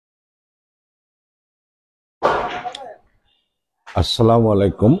আসসালামু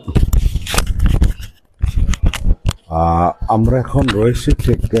আলাইকুম। আমরা এখন রয়েছি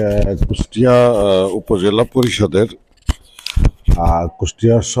ঠিক কুষ্টিয়া উপজেলা পরিষদের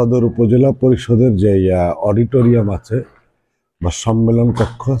কুষ্টিয়া সদর উপজেলা পরিষদের যে অডিটোরিয়াম আছে বা সম্মেলন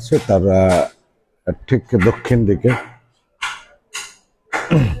কক্ষ আছে তার ঠিক দক্ষিণ দিকে।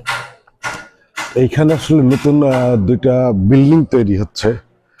 এইখানে আসলে নতুন দুইটা বিল্ডিং তৈরি হচ্ছে।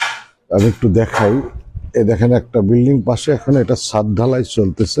 আমি একটু দেখাই। এই দেখেন একটা বিল্ডিং পাশে এখন এটা ছাদ ঢালাই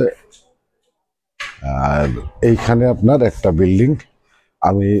চলতেছে, আর এইখানে আপনার একটা বিল্ডিং।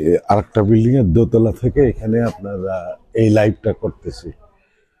 আমি আরেকটা বিল্ডিং এর দোতলা থেকে এখানে আপনার এই লাইভটা করতেছি।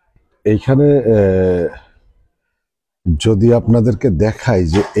 এইখানে যদি আপনাদেরকে দেখাই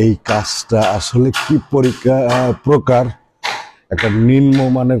যে এই কাজটা আসলে কি প্রকার একটা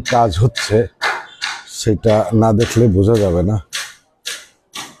নিম্নমানের কাজ হচ্ছে, সেটা না দেখলে বোঝা যাবে না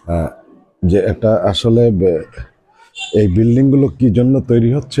যে এটা আসলে এই বিল্ডিং গুলো কি জন্য তৈরি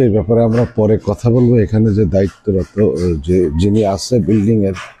হচ্ছে। এই ব্যাপারে আমরা পরে কথা বলবো। এখানে যে দায়িত্বরত যে যিনি আছে বিল্ডিং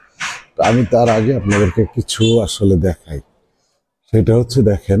এর, আমি তার আগে আপনাদেরকে কিছু আসলে দেখাই। সেটা হচ্ছে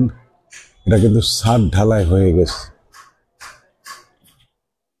দেখেন, এটা কিন্তু ছাদ ঢালাই হয়ে গেছে।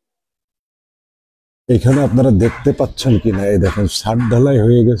 এখানে আপনারা দেখতে পাচ্ছেন কিনা, এই দেখেন ছাদ ঢালাই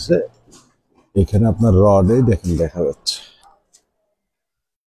হয়ে গেছে। এখানে আপনার রড এই দেখেন দেখা যাচ্ছে,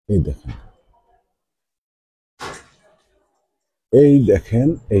 এই দেখেন, এই দেখেন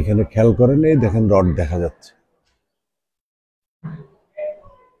এইখানে খেয়াল করেন, এই দেখেন রড দেখা যাচ্ছে।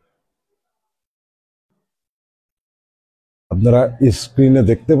 আপনারা স্ক্রিনে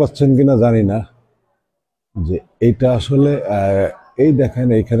দেখতে পাচ্ছেন কিনা জানি না, যে এইটা আসলে এই দেখেন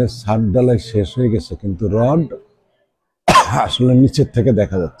এইখানে ছাদ ঢালাই শেষ হয়ে গেছে, কিন্তু রড আসলে নিচের থেকে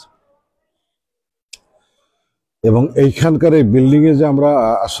দেখা যাচ্ছে। এবং এইখানকার এই বিল্ডিং এ যে আমরা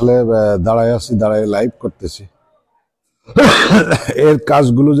আসলে দাঁড়ায় আছি, দাঁড়ায় লাইভ করতেছি, এর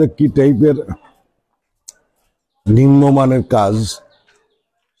কাজগুলো যে কি টাইপের নিম্নমানের কাজ,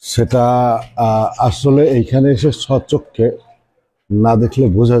 সেটা আসলে এইখানে এসে সচক্ষে না দেখলে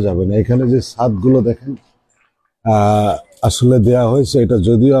বোঝা যাবে না। এখানে যে ছাদগুলো দেখেন আসলে দেয়া হয়েছে, এটা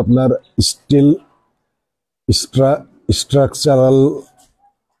যদিও আপনার স্টিল স্ট্রাকচারাল,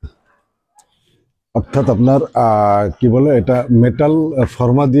 অর্থাৎ আপনার কি বলে এটা মেটাল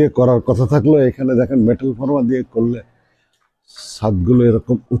ফর্মা দিয়ে করার কথা থাকলো, এখানে দেখেন মেটাল ফর্মা দিয়ে করলে ছাদগুলো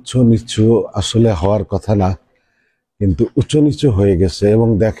এরকম উঁচু নিচু আসলে হওয়ার কথা না, কিন্তু উঁচু নিচু হয়ে গেছে। এবং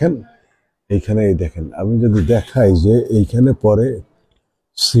দেখেন এইখানে, এই দেখেন, আমি যদি দেখাই যে এইখানে পরে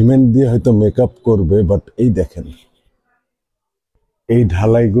সিমেন্ট দিয়ে হয়তো মেকআপ করবে, বাট এই দেখেন এই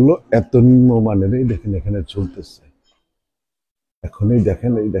ঢালাইগুলো এত নিম্নমানের। এই দেখেন এখানে ঝুলতেছে, এখন এই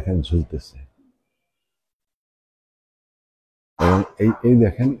দেখেন, এই দেখেন ঝুলতেছে। এবং এই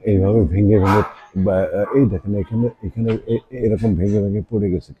দেখেন এইভাবে ভেঙে ভেঙে, এই দেখেন এখানে এখানে এরকম ভেঙে ভেঙে পড়ে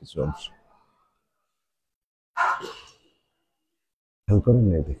গেছে কিছু অংশ। খেয়াল করেন,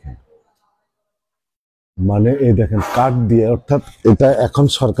 এই দেখেন, মানে এই দেখেন কাঠ দিয়ে, অর্থাৎ এটা এখন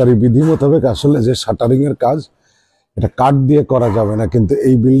সরকারি বিধি মোতাবেক আসলে যে শাটারিং এর কাজ, এটা কাঠ দিয়ে করা যাবে না, কিন্তু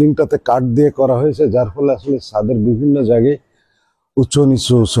এই বিল্ডিংটাতে কাঠ দিয়ে করা হয়েছে, যার ফলে আসলে ছাদের বিভিন্ন জায়গায় উঁচু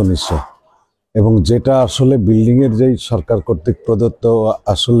নিচু উঁচু নিচু। এবং যেটা আসলে বিল্ডিং এর যেই সরকার কর্তৃক প্রদত্ত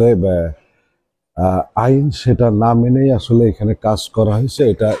আসলে আইন, সেটা না মেনেই আসলে এখানে কাজ করা হয়েছে,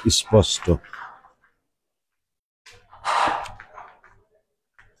 এটা স্পষ্ট।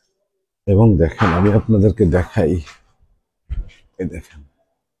 এবং দেখেন আমি আপনাদেরকে দেখাই, এই দেখেন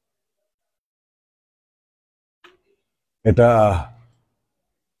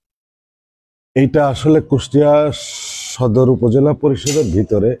এইটা আসলে কুষ্টিয়া সদর উপজেলা পরিষদের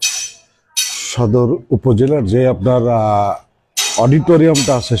ভিতরে, সদর উপজেলার যে আপনার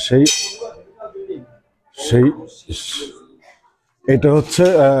অডিটোরিয়ামটা আছে, সেই সেই এটা হচ্ছে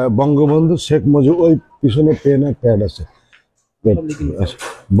বঙ্গবন্ধু শেখ মুজিব, ওই পিছনে পেন আর প্যাড আছে,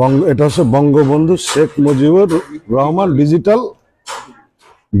 এটা হচ্ছে বঙ্গবন্ধু শেখ মুজিবুর রহমান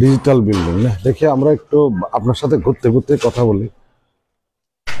ডিজিটাল বিল্ডিং। না দেখে আমরা একটু আপনার সাথে ঘুরতে ঘুরতে কথা বলি।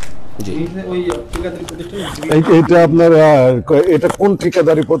 এইটা আপনার এটা কোন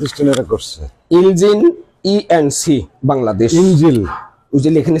ঠিকাদারি প্রতিষ্ঠান এটা করছে? ইলজিন ইএনসি বাংলাদেশ। ইনজিল,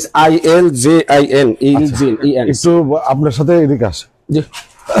 উজিল এখানে ILJIN ইলজিন ইএনসি। একটু আপনার সাথে এদিকে আসে জি,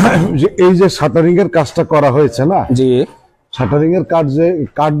 যে এই যে শাটারিং এর কাজটা করা হয়েছে না, জি, শাটারিং এর কাজ যে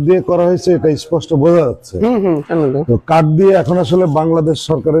কাঠ দিয়ে করা হয়েছে, এটা স্পষ্ট বোঝা যাচ্ছে। তো কাঠ দিয়ে এখন আসলে বাংলাদেশ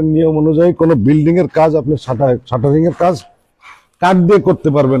সরকারের নিয়ম অনুযায়ী কোনো বিল্ডিং এর কাজ আপনি শাটারিং এর কাজ কাঠ দিয়ে করতে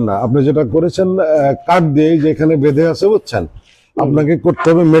পারবেন না। আপনি যেটা করেছেন কাঠ দিয়ে, যে এখানে বেঁধে আছে বুঝছেন, আপনাকে করতে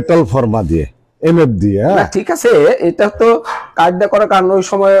হবে মেটাল ফর্মা দিয়ে। এমএফ দিয়ে, না হ্যাঁ। ঠিক আছে, এটা তো কার্ড দিয়ে করার কারণ ওই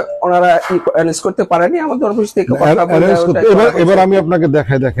সময় ওনারা অ্যারেঞ্জ করতে পারেনি, আমাদের অফিস থেকে কথা বলে arrange করতে- ওটা এবার করা এবার হয়েছে। আমি আপনাকে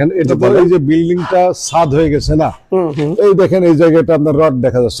দেখাই, দেখেন এটা তো বলেন। এই যে বিল্ডিংটা ছাদ হয়ে গেছে না, এই দেখেন এই জায়গাটা আপনার রড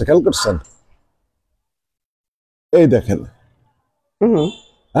দেখা যাচ্ছে, খেয়াল করছেন? এই দেখেন, হুম,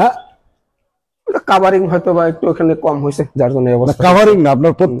 হ্যাঁ, ওটা কাভারিং হয়তো বা একটু ওখানে কম হয়েছে, যার জন্য এই অবস্থা। কাভারিং না,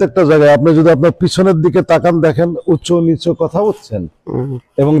 আপনার প্রত্যেকটা জায়গায় আপনি যদি আপনার পিছনের দিকে তাকান, দেখেন উঁচু নিচু কথা বলছেন,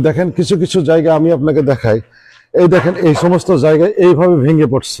 এবং দেখেন কিছু কিছু জায়গা আমি আপনাকে দেখাই, এই দেখেন এই সমস্ত জায়গায় এইভাবে ভেঙে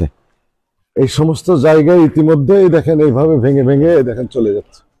পড়ছে, এই সমস্ত জায়গায় ইতিমধ্যে এই দেখেন এইভাবে ভেঙে ভেঙে এই দেখেন চলে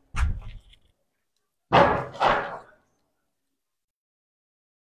যাচ্ছে।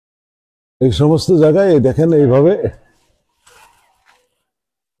 এই সমস্ত জায়গায় এই দেখেন এইভাবে,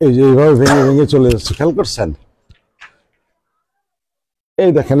 এই যে এইভাবে ভেঙে ভেঙে চলে যাচ্ছে, খেয়াল করছেন?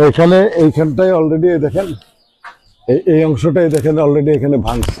 এই দেখেন এখানে এইখানটায় অলরেডি এই দেখেন এই অংশটাই দেখেন অলরেডি এখানে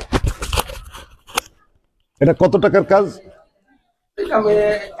ভাঙছে। এটা কত টাকার কাজ? এটা আমি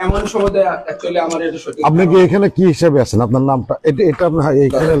এমন সময় অ্যাকচুয়ালি আমার এটা সঠিক আপনি কি এখানে কি হিসেবে আছেন? আপনার নামটা এটা এটা আপনার, হ্যাঁ,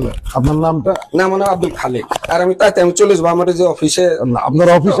 এইখানে আপনার নামটা? না, মানে আব্দুল খালেক, আর আমি তাই আমি চলে যাবো আমার যে অফিসে। না, আপনার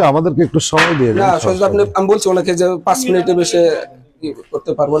অফিসে আমাদেরকে একটু সময় দিয়ে না দেন। সোজা আপনি, আমি বলছি ওনাকে যে 5 মিনিটের বেশি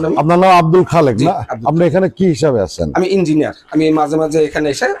করতে পারবো না আমি। আপনার নাম আব্দুল খালেক না? আব্দুল আপনি এখানে কি হিসাবে আছেন? আমি ইঞ্জিনিয়ার, আমি মাঝে মাঝে এখানে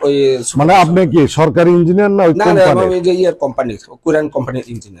এসে ওই মানে আপনি কি সরকারি ইঞ্জিনিয়ার না ওই না না কোম্পানি? আমি যে ইয়ার কোম্পানি, কোরিয়ান কোম্পানির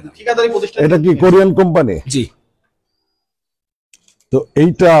ইঞ্জিনিয়ার। এটা কি কোরিয়ান কোম্পানি? জি তো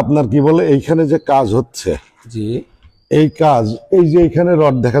এইটা আপনার কি বলে, এইখানে যে কাজ হচ্ছে, জি এই কাজ, এই যে এখানে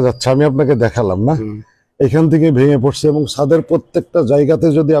রড দেখা যাচ্ছে, আমি আপনাকে দেখালাম না, এখান থেকে ভেঙে পড়ছে, এবং ছাদের প্রত্যেকটা জায়গাতে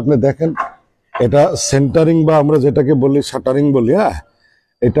যদি আপনি দেখেন, এটা সেন্টারিং বা আমরা যেটাকে বলি শাটারিং বলি, হ্যাঁ,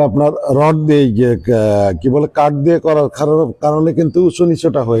 এটা আপনার রড দিয়ে কি বলে কাঠ দিয়ে করার কারণে কিন্তু উঁচু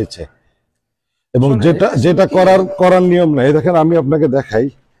নিচুটা হয়েছে, এবং যেটা যেটা করার নিয়ম নাই। দেখেন আমি আপনাকে দেখাই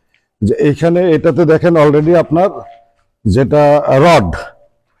যে এইখানে এটাতে দেখেন অলরেডি আপনার যেটা রড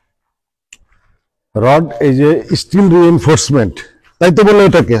রড এই যে স্টিল রিইনফোর্সমেন্ট, তাই তো বলে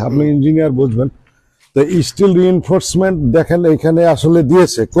এটাকে, আপনি ইঞ্জিনিয়ার বুঝবেন। তো স্টিল রিইনফোর্সমেন্ট দেখেন এখানে আসলে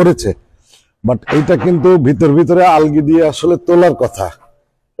দিয়েছে, করেছে, বাট এইটা কিন্তু ভিতরে আলগি দিয়ে আসলে তোলার কথা,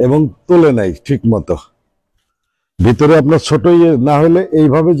 এবং তোলে নাই ঠিক মতো। ভিতরে আপনার ছোট না হলে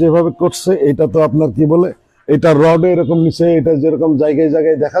এইভাবে যেভাবে করছে, এটা তো আপনার কি বলে, এটা রড এরকম নিচে, এটা যেরকম জায়গায়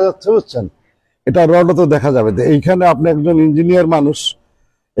জায়গায় দেখা যাচ্ছে, বুঝছেন, এটা রডও তো দেখা যাবে। তো এইখানে আপনি একজন ইঞ্জিনিয়ার মানুষ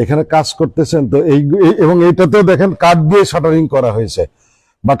এখানে কাজ করতেছেন, তো এবং এইটাতেও দেখেন কাঠ দিয়ে শাটারিং করা হয়েছে,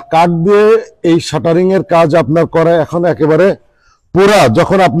 বাট কাঠ দিয়ে এই শাটারিং এর কাজ আপনার করা এখন একেবারে পুরা,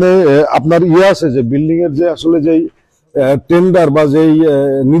 যখন আপনি আপনার আছে যে বিল্ডিং এর যে আসলে যেই টেন্ডার বা যেই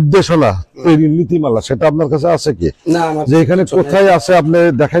নির্দেশনা তৈরির নীতিমালা, সেটা আপনার কাছে আছে কি? না আমার যে এখানে কোথায় আছে আপনি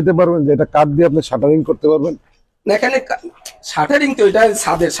দেখাইতে পারবেন যে এটা কাঠ দিয়ে আপনি শাটারিং করতে পারবেন? না, এখানে শাটারিং তো এটা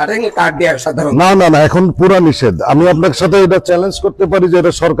ছাদের শাটারিং এ কার্ড দেয় সাধারণ। না না না, এখন পুরা নিষেধ। আমি আপনার সাথে এটা চ্যালেঞ্জ করতে পারি যে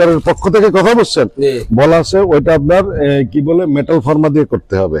এটা সরকারের পক্ষ থেকে কথা বলছেন, জি। বলা আছে ওইটা আপনার কি বলে মেটাল ফর্মা দিয়ে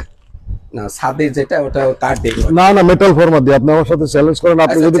করতে হবে। না ছাদে যেটা ওটা কার্ড দেয়। না না, মেটাল ফর্মা দিয়ে। আপনি আমার সাথে চ্যালেঞ্জ করেন,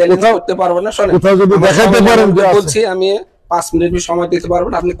 আপনি যদি কোথাও করতে পারবো না, শোনেন কোথাও যদি আমার দেখাতে সময় পারেন যে আমি আছে। বলছি আমি 5 মিনিট সময় দিতে পারবো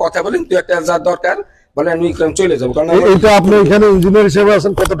না, আপনি কথা বলেন, তুই একটা যা দরকার বলেন, আমি চলে যাবো। কারণ এইটা আপনি এখানে ইঞ্জিনিয়ার হিসেবে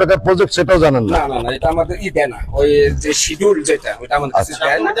আছেন, কত টাকার প্রজেক্ট সেটাও জানেন না। না না না, এটা আমাদের দেয় না, ওই যে শিডিউল যেটা ওটা আমাদের কাছে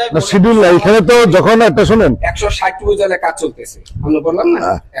দেয় না। না শিডিউল না, এখানে তো যখন একটা শোনেন, 160 বুঝালে কাজ চলতেছে, আমি বললাম না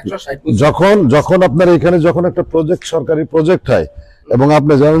 160 বুঝালে। যখন আপনার এখানে যখন একটা প্রজেক্ট, সরকারি প্রজেক্ট হয়, এবং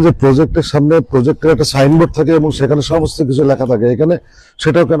আপনি জানেন যে প্রজেক্টের সামনে প্রজেক্টের একটা সাইনবোর্ড থাকে এবং সেখানে সমস্ত কিছু লেখা থাকে, এখানে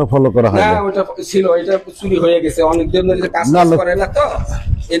সেটাও কেন ফলো করা হয় না না? ওটা ছিল, এটা চুরি হয়ে গেছে, অনেক দিন ধরে কাজ না, না। করে না, তো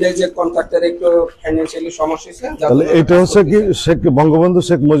এটা যে কন্ট্রাক্টর একটু ফাইন্যান্সিয়ালি সমস্যা হয়েছে, যার তাহলে জন্য এটা কাজ হচ্ছে কি, Bangabandhu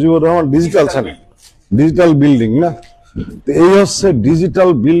Sheikh Mujibur Rahman digital digital building না? তো এই হচ্ছে ডিজিটাল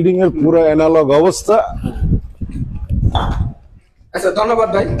বিল্ডিং এর পুরো অ্যানালগ অবস্থা। আচ্ছা ধন্যবাদ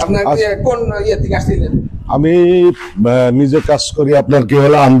ভাই, আপনার কোন ইয়ে থেকে আসছিলেন? আমি নিজে কাজ করি আপনার কি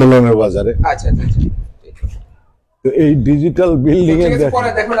হলো আন্দোলনের বাজারে। আচ্ছা আচ্ছা আচ্ছা, তো এই ডিজিটাল বিল্ডিং ঠিক এর আছে,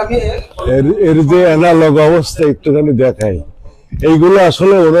 পরে দেখুন আমি এর যে অ্যানালগ অবস্থা একটুখানি দেখাই। এইগুলো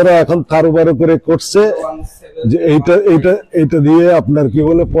আসলে ওনারা এখন কারোবারো করে করছে, যে এইটা দিয়ে আপনার কি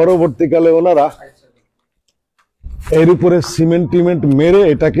বলে পরবর্তীকালে ওনারা এর উপরে সিমেন্ট টিমেন্ট মেরে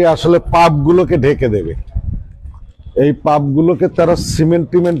এটাকে আসলে পাপ গুলোকে ঢেকে দেবে। এই পাপ গুলোকে তারা সিমেন্ট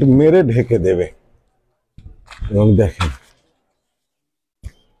টিমেন্ট মেরে ঢেকে দেবে। এবং দেখেন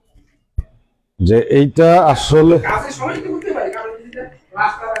যে এইটা আসলে কাছে সময় দিতে বলতে পারি, কারণ এটা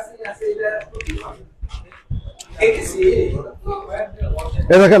রাস্তা আছে এটা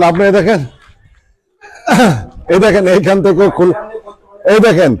এই দেখেন, আপনি এই দেখেন, এই দেখেন এইখান থেকে এই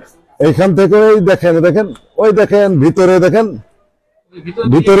দেখেন এইখান থেকে দেখেন, ওই দেখেন ভিতরে দেখেন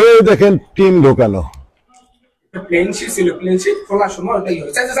ভিতরে দেখেন টিন ঢোকানো। প্লেন শিট ছিল, প্লেন শিট খোলার সময় ওটাই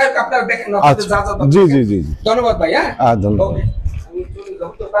হয়েছে। আচ্ছা যাই হোক, আপনারা দেখেন আপনাদের আচ্ছা, যা যা দরকার। জি জি জি জি, ধন্যবাদ ভাই। হ্যাঁ, ধন্যবাদ। ওকে, আমি চলে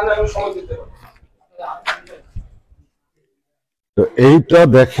যাবো তো, তাহলে আমি সময় দিতে পারবো। তো এইটা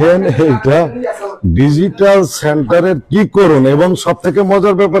দেখেন, এইটা ডিজিটাল সেন্টারের কি করুন, এবং সব থেকে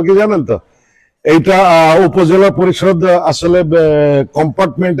মজার ব্যাপার কি জানেন তো, এইটা উপজেলা পরিষদ আসলে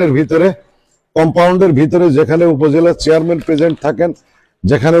কম্পার্টমেন্টের ভিতরে, কম্পাউন্ডের ভিতরে, যেখানে উপজেলা চেয়ারম্যান প্রেজেন্ট থাকেন,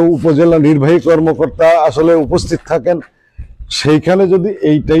 যেখানে উপজেলা নির্বাহী কর্মকর্তা আসলে উপস্থিত থাকেন, সেইখানে যদি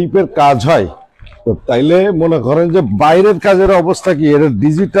এই টাইপের কাজ হয়, তো তাইলে মনে করেন যে বাইরের কাজের অবস্থা কি, এটা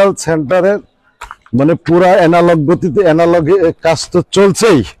ডিজিটাল সেন্টারের মানে পুরা অ্যানালগ গতিতে, অ্যানালগ কাজ তো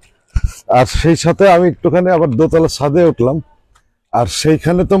চলছেই। আর সেই সাথে আমি একটুখানি আবার দোতলা ছাদে উঠলাম, আর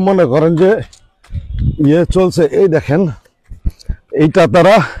সেইখানে তো মনে করেন যে ইয়ে চলছে। এই দেখেন, এইটা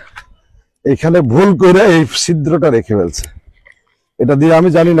তারা এখানে ভুল করে এই ছিদ্রটা রেখে ফেলছে। এটা দিয়ে আমি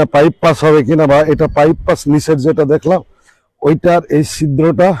জানি না পাইপ পাস হবে কিনা, বা এটা পাইপ পাস নিচের যেটা দেখলাম ওইটার এই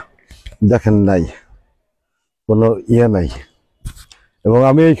ছিদ্রটা দেখেন নাই, কোনো ইয়ে নাই। এবং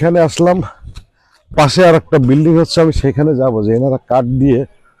আমি এইখানে আসলাম, পাশে আর একটা বিল্ডিং হচ্ছে, আমি সেখানে যাব যে এনারা কাঠ দিয়ে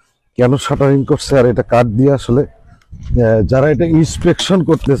কেন শাটারিং করছে, আর এটা কাঠ দিয়ে আসলে যারা এটা ইন্সপেকশন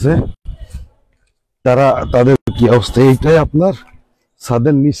করতেছে তারা, তাদের কি অবস্থা। এইটাই আপনার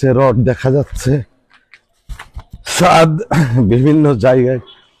ছাদের নিচে রড দেখা যাচ্ছে, ছাদ বিভিন্ন জায়গায়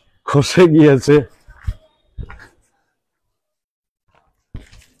খসে গিয়েছে।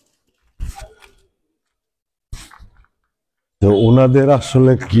 তো ওনাদের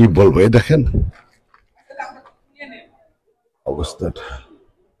আসলে কি বলবো, এই দেখেন অবস্থাটা।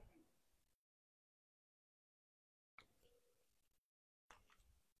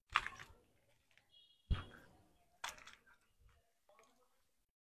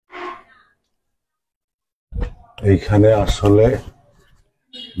 এইখানে আসলে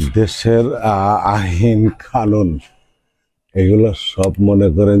দেশের আইন কানুন এগুলো সব মনে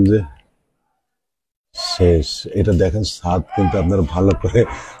করেন যে শেষ। এটা দেখেন ছাদ, কিন্তু আপনার ভালো করে,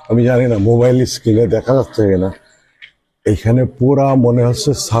 আমি জানি না মোবাইল স্ক্রিনে দেখা যাচ্ছে কিনা, এখানে পুরা মনে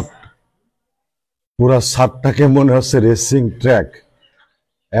হচ্ছে ছাদ, পুরা ছাদটাকে মনে হচ্ছে রেসিং ট্র্যাক,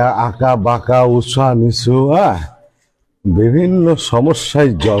 আঁকা বাঁকা উঁচা নিচু, বিভিন্ন সমস্যায়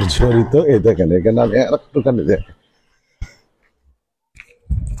জর্জরিত। এই দেখেন, এখানে আমি আর একটুখানি দেখেন,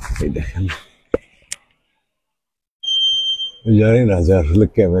 এই দেখেন, জানি না যে আসলে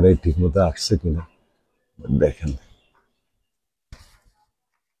ক্যামেরায় ঠিক মতো আসছে কিনা, দেখেন।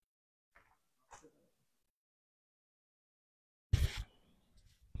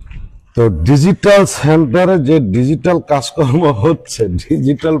 তো ডিজিটাল সেন্টারে যে ডিজিটাল কাজকর্ম হচ্ছে,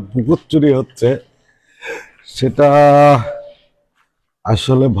 ডিজিটাল পুকুর চুরি হচ্ছে, সেটা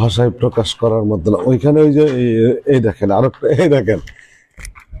আসলে ভাষায় প্রকাশ করার মতো না। ওইখানে ওই যে এই দেখেন, আরো এই দেখেন,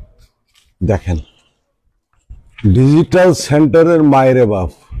 দেখেন ডিজিটাল সেন্টারের মায়েরে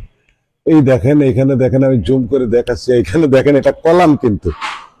বাপ। এই দেখেন, এখানে দেখেন, আমি জুম করে দেখাচ্ছি, এখানে দেখেন এটা কলাম, কিন্তু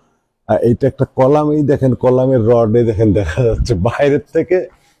এইটা একটা কলাম। এই দেখেন কলামের রড, এই দেখেন দেখা যাচ্ছে বাইরের থেকে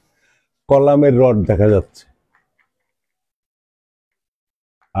কলামের রড দেখা যাচ্ছে।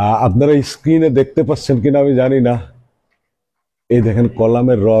 আপনারা স্ক্রিনে দেখতে পাচ্ছেন কিনা আমি জানি না, এই দেখেন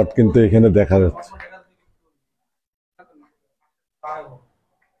কলামের রড কিন্তু এখানে দেখা যাচ্ছে।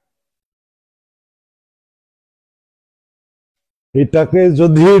 এটাকে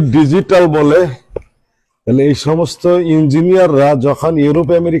যদি ডিজিটাল বলে, তাহলে এই সমস্ত ইঞ্জিনিয়াররা যখন ইউরোপ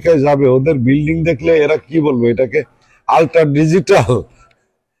আমেরিকায় যাবে, ওদের বিল্ডিং দেখলে এরা কি বলবে, এটাকে আল্ট্রা ডিজিটাল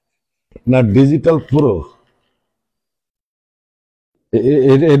না ডিজিটাল প্রো।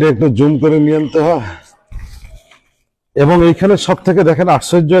 এটা একটু জুম করে নিয়ে আনতে হয়। এবং এইখানে সব থেকে দেখেন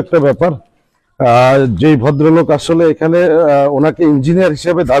আশ্চর্য একটা ব্যাপার, যেই ভদ্রলোক আসলে এখানে ওনাকে ইঞ্জিনিয়ার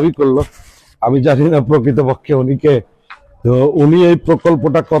হিসেবে দাবি করলো, আমি জানি না প্রকৃতপক্ষে উনিকে, তো উনি এই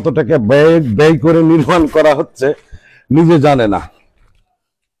প্রকল্পটা কত টাকা ব্যয় ব্যয় করে নির্মাণ করা হচ্ছে নিজে জানে না।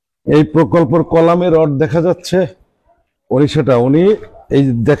 এই প্রকল্পের কলামে রড দেখা যাচ্ছে, উনি সেটা উনি এই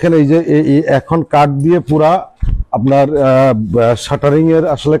দেখেন, এই যে এখন কাঠ দিয়ে পুরা আপনার শাটারিং এর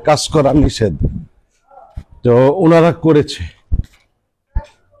আসলে কাজ করা নিষেধ, তো ওনারা করেছে।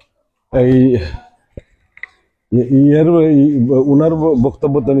 এই ইয়ের ওনার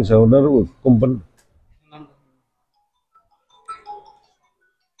বক্তব্য তো নিছে, ওনার কোম্পানি।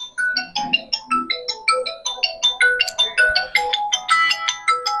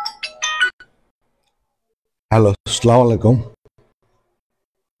 হ্যালো, আসসালামু আলাইকুম।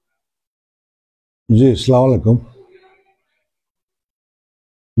 জি, আসসালামু আলাইকুম।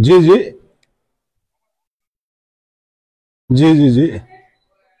 জি জি জি জি জি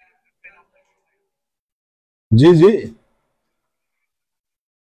জি জি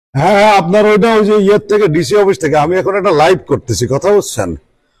হ্যাঁ হ্যাঁ, আপনার ওইটা ওই যে ইয়ের থেকে ডিসি অফিস থেকে, আমি এখন একটা লাইভ করতেছি, কথা বুঝছেন,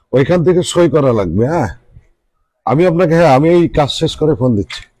 ওইখান থেকে সই করা লাগবে। হ্যাঁ আমি আপনাকে, হ্যাঁ আমি এই কাজ শেষ করে ফোন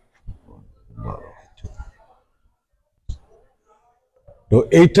দিচ্ছি। তো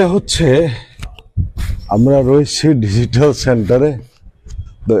এইটা হচ্ছে, আমরা রয়েছি ডিজিটাল সেন্টারে।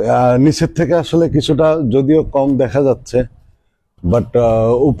 তো নিচের থেকে আসলে কিছুটা যদিও কম দেখা যাচ্ছে, বাট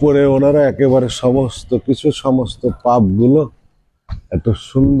উপরে ওনারা একেবারে সমস্ত কিছু, সমস্ত পাপগুলো এত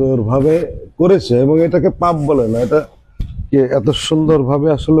সুন্দরভাবে করেছে, এবং এটাকে পাপ বলে না, এটা এত সুন্দরভাবে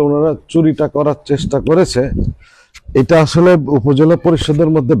আসলে ওনারা চুরিটা করার চেষ্টা করেছে। এটা আসলে উপজেলা পরিষদের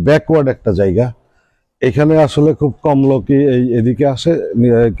মধ্যে ব্যাকওয়ার্ড একটা জায়গা, এখানে আসলে খুব কম লোকই এই এদিকে আসে।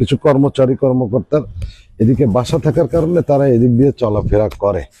 কিছু কর্মচারী কর্মকর্তার এদিকে বাসা থাকার কারণে তারা এদিক দিয়ে চলাফেরা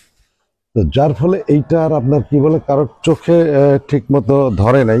করে। তো যার ফলে এইটা আর আপনার কি বলে, কারোর চোখে ঠিক মতো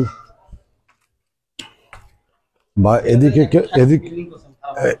ধরে নাই, বা এদিকে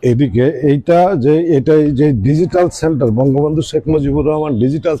এদিকে এইটা যে এটাই যে digital centre, Bangabandhu Sheikh Mujibur Rahman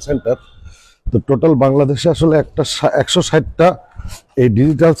digital centre. তো টোটাল বাংলাদেশে আসলে 160টা এই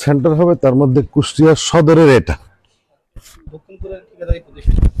ডিজিটাল সেন্টার হবে, তার মধ্যে কুষ্টিয়া সদরের এটা।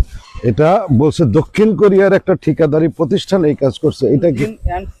 এটা বলছে দক্ষিণ কোরিয়ার একটা ঠিকাদারি প্রতিষ্ঠান এই কাজ করছে। এটা কি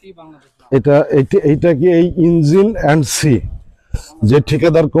এইটা কি এই ইঞ্জিন অ্যান্ড সি, যে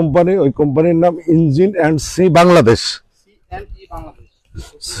ঠিকাদার কোম্পানি, ওই কোম্পানির নাম engine and C Bangladesh.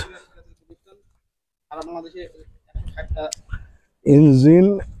 Engine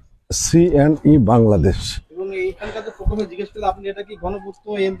C and ই বাংলাদেশ। এবং এইখানকার যে প্রকল্পে জিজ্ঞেস করলে আপনি এটা কি গণপূর্ত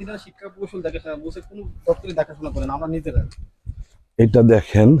এনজিনিয়ার শিক্ষা কৌশল দেখাশোনা বলছে, কোন দপ্তরে দেখাশোনা করেন, আমরা নিজেরা। এটা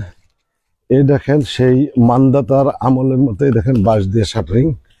দেখেন, এই দেখেন সেই মানদাতার আমলের মতোই দেখেন বাঁশ দিয়ে শাটারিং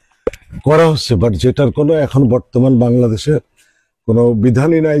করা হচ্ছে, বাট যেটার কোনো এখন বর্তমান বাংলাদেশে কোনো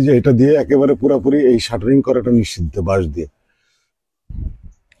বিধানই নাই যে এটা দিয়ে একেবারে পুরোপুরি এই শাটারিং করাটা নিষিদ্ধ বাঁশ দিয়ে,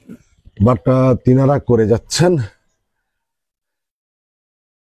 বাট তিনারা করে যাচ্ছেন।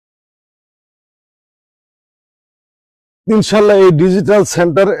 ইনশাল্লাহ এই ডিজিটাল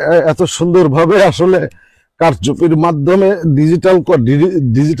সেন্টার এত সুন্দরভাবে আসলে কারচুপির মাধ্যমে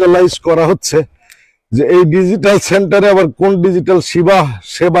ডিজিটালাইজ করা হচ্ছে, যে এই ডিজিটাল সেন্টারে আবার কোন ডিজিটাল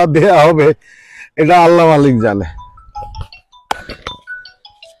সেবা দেয়া হবে এটা আল্লাহ মালিক জানে।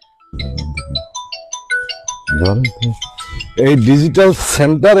 এই ডিজিটাল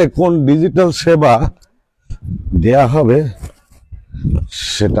সেন্টারে কোন ডিজিটাল সেবা দেয়া হবে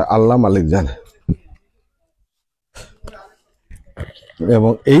সেটা আল্লাহ মালিক জানে।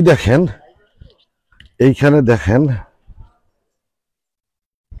 এবং এই দেখেন, এইখানে দেখেন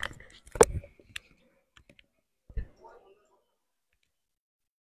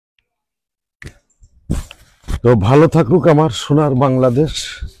তো ভালো থাকুক আমার সোনার বাংলাদেশ,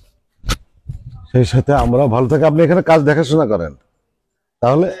 সেই সাথে আমরাও ভালো থাকি। আপনি এখানে কাজ দেখাশোনা করেন,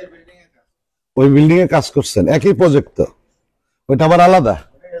 তাহলে ওই বিল্ডিং এ কাজ করছেন, একই প্রজেক্ট তো, ওইটা আবার আলাদা,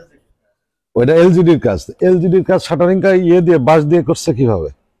 ওইটা এলজিডির কাজ। এলজিডির কাজ শাটারিং ইয়ে দিয়ে বাঁশ দিয়ে করছে কিভাবে?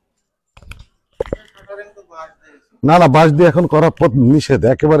 না না, বাঁশ দিয়ে এখন করা নিষেধ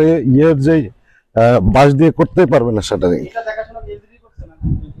একেবারে, ইয়ের যে বাঁশ দিয়ে করতেই পারবে না শাটারিং। এটা দেখাশোনা এলজিডি করছে না,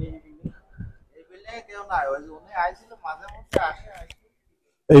 এই বিল্ডিং এ কেউ নাই, ওই যে উনি আইছিল মাঝে মধ্যে আসে।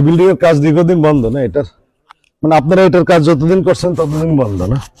 এই বিল্ডিং এর কাজ দীর্ঘদিন বন্ধ না এটার, মানে আপনারা এটার কাজ যতদিন করছেন ততদিন বন্ধ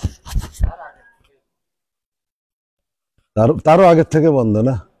না? তারও আগের থেকে বন্ধ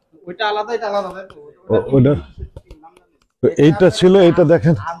না? ওইটা আলাদা, এটা আলাদা, তাই তো? ওইটা এইটা ছিল, এইটা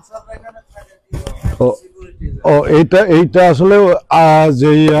দেখেন। ও ও এইটা আসলে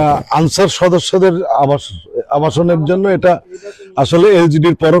যে আনসার সদস্যদের আবাসনের জন্য এটা আসলে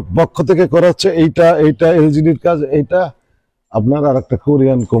এলজিডির পক্ষ থেকে করা হচ্ছে। এইটা এলজিডির কাজ, এইটা আপনার আর একটা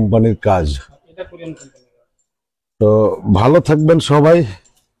কোরিয়ান কোম্পানির কাজ। এটা কোরিয়ান কোম্পানি। তো ভালো থাকবেন সবাই।